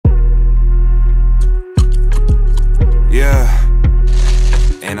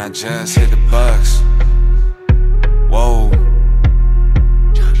I just hit the bucks. Whoa.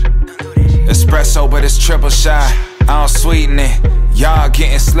 Espresso, but it's triple shot. I don't sweeten it. Y'all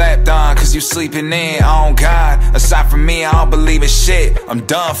getting slapped on cause you sleeping in. On God, aside from me, I don't believe in shit. I'm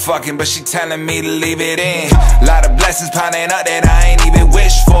done fucking, but she telling me to leave it in. Lot of blessings piling up that I ain't even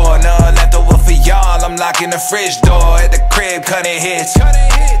wished for. None left over for y'all, I'm locking the fridge door. At the crib, cutting hits.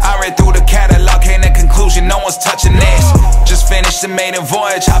 I read through the catalog, came to the conclusion no one's touching this. Just finished the maiden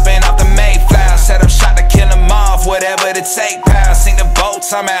voyage, hopping off the Mayflower. Set up shot to kill them off, whatever to take, pal. Sing the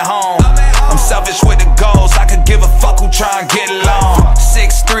boats, I'm at home. I'm selfish with the goals, I could give a fuck who try and get along.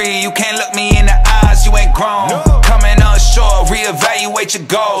 6'3", you can't look me in the eyes, you ain't grown. Coming up short, reevaluate your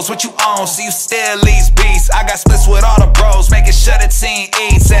goals. What you own, so you still least beats. I got splits with all the bros, making sure the team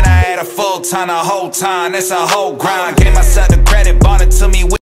eats. And I had a full ton the whole time, that's a whole grind. Gave myself the credit, bought it to me with